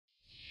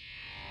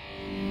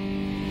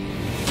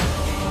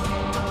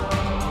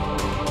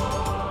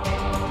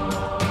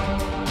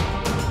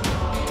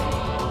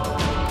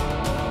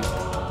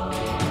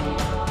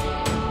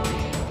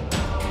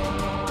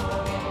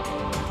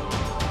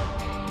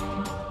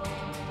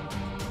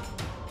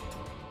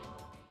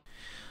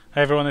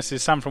Hey everyone, this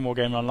is Sam from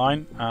Warhammer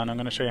Online, and I'm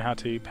going to show you how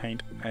to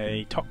paint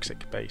a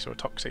toxic base or a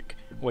toxic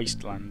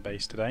wasteland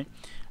base today.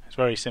 It's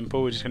very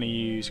simple. We're just going to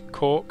use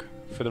cork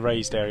for the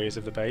raised areas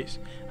of the base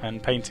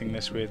and painting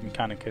this with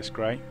Mechanicus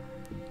Grey.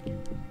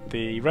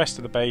 The rest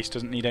of the base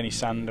doesn't need any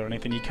sand or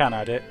anything. You can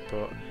add it,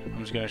 but I'm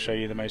just going to show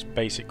you the most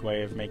basic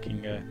way of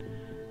making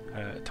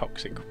a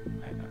toxic,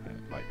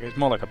 it's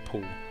more like a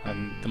pool,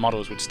 and the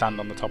models would stand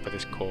on the top of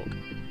this cork.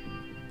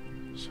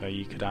 So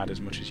you could add as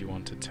much as you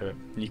wanted to it.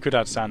 And you could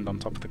add sand on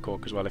top of the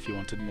cork as well if you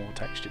wanted more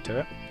texture to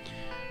it.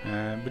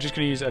 We're just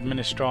going to use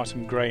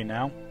Administratum Grey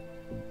now,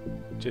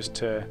 just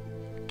to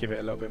give it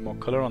a little bit more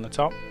colour on the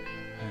top.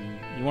 And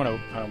you want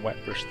to kind of wet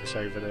brush this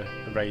over the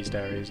raised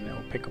areas, and it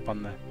will pick up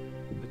on the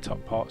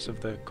top parts of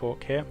the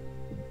cork here.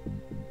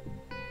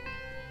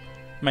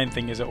 Main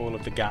thing is that all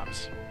of the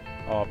gaps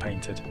are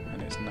painted, and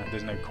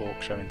there's no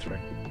cork showing through.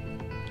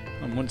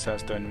 And once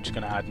that's done, we're just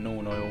going to add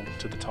Nuln Oil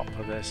to the top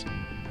of this,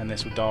 and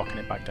this will darken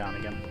it back down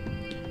again.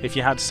 If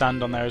you had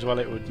sand on there as well,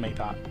 it would make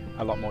that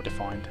a lot more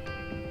defined.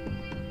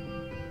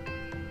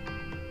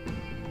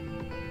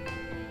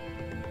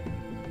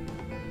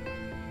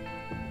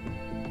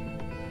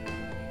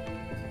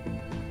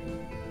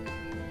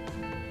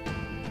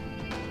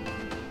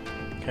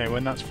 Okay,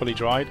 when that's fully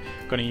dried,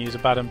 I'm going to use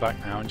Abaddon Black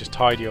now and just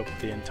tidy up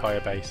the entire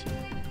base.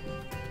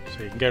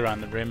 So you can go around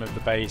the rim of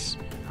the base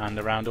and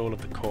around all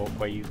of the cork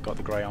where you've got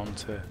the grey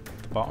onto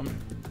the bottom,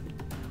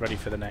 ready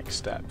for the next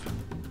step.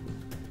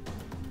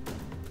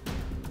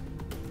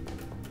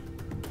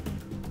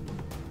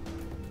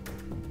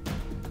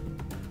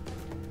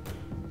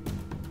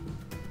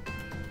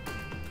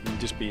 And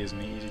just be as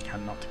neat as you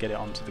can not to get it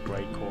onto the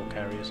grey cork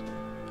areas.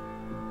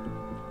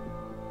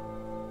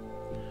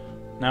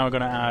 Now we're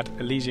going to add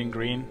Elysian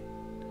Green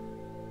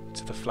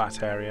to the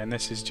flat area, and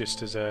this is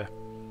just as the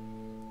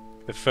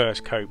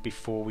first coat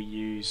before we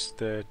use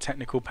the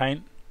technical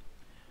paint,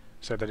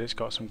 so that it's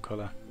got some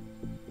colour.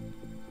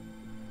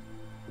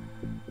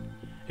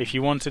 If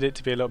you wanted it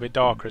to be a little bit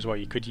darker as well,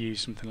 you could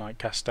use something like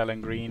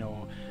Castellan Green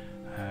or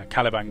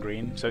Caliban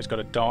Green, so it's got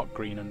a dark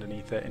green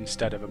underneath it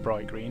instead of a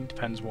bright green.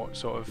 Depends what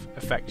sort of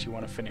effect you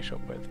want to finish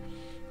up with.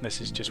 This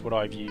is just what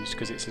I've used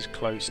because it's as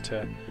close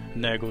to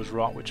Nurgle's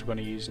Rot, which we're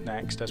going to use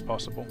next, as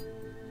possible.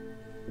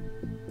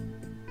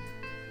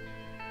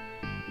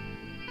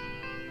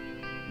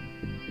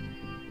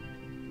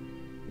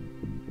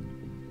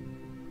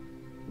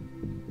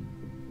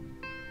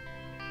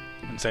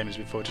 And same as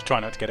before, just try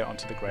not to get it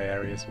onto the grey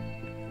areas.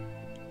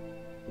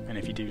 And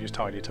if you do, just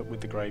tidy it up with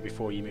the grey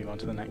before you move on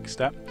to the next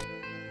step.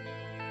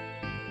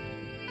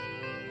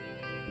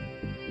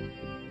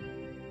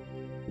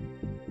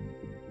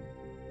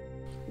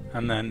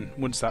 And then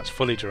once that's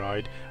fully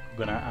dried, I'm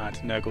going to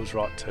add Nurgle's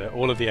Rot to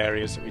all of the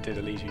areas that we did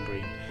Elysian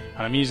Green.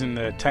 And I'm using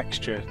the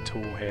texture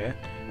tool here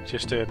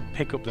just to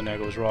pick up the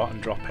Nurgle's Rot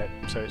and drop it,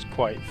 so it's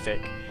quite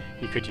thick.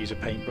 You could use a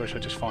paintbrush. I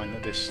just find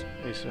that this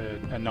is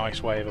a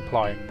nice way of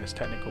applying this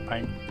technical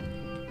paint.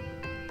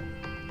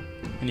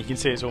 And you can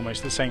see it's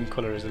almost the same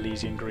colour as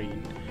Elysian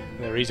Green.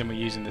 The reason we're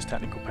using this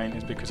technical paint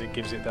is because it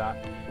gives it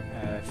that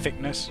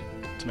thickness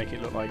to make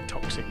it look like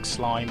toxic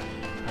slime,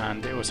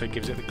 and it also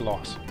gives it the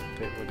gloss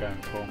that we're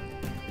going for.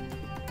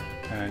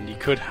 And you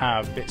could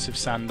have bits of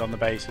sand on the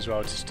base as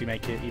well, just to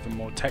make it even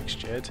more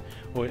textured,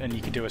 and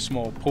you could do a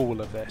small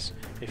pool of this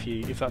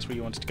if that's what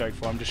you wanted to go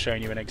for. I'm just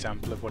showing you an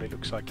example of what it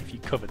looks like if you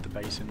covered the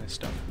base in this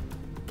stuff.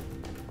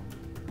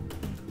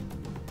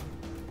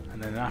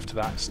 And then after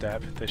that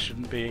step, there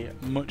shouldn't be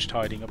much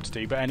tidying up to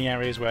do, but any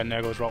areas where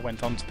Nurgle's Rot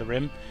went onto the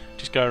rim,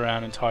 just go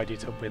around and tidy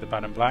it up with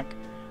Abaddon Black,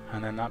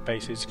 and then that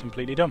base is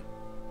completely done.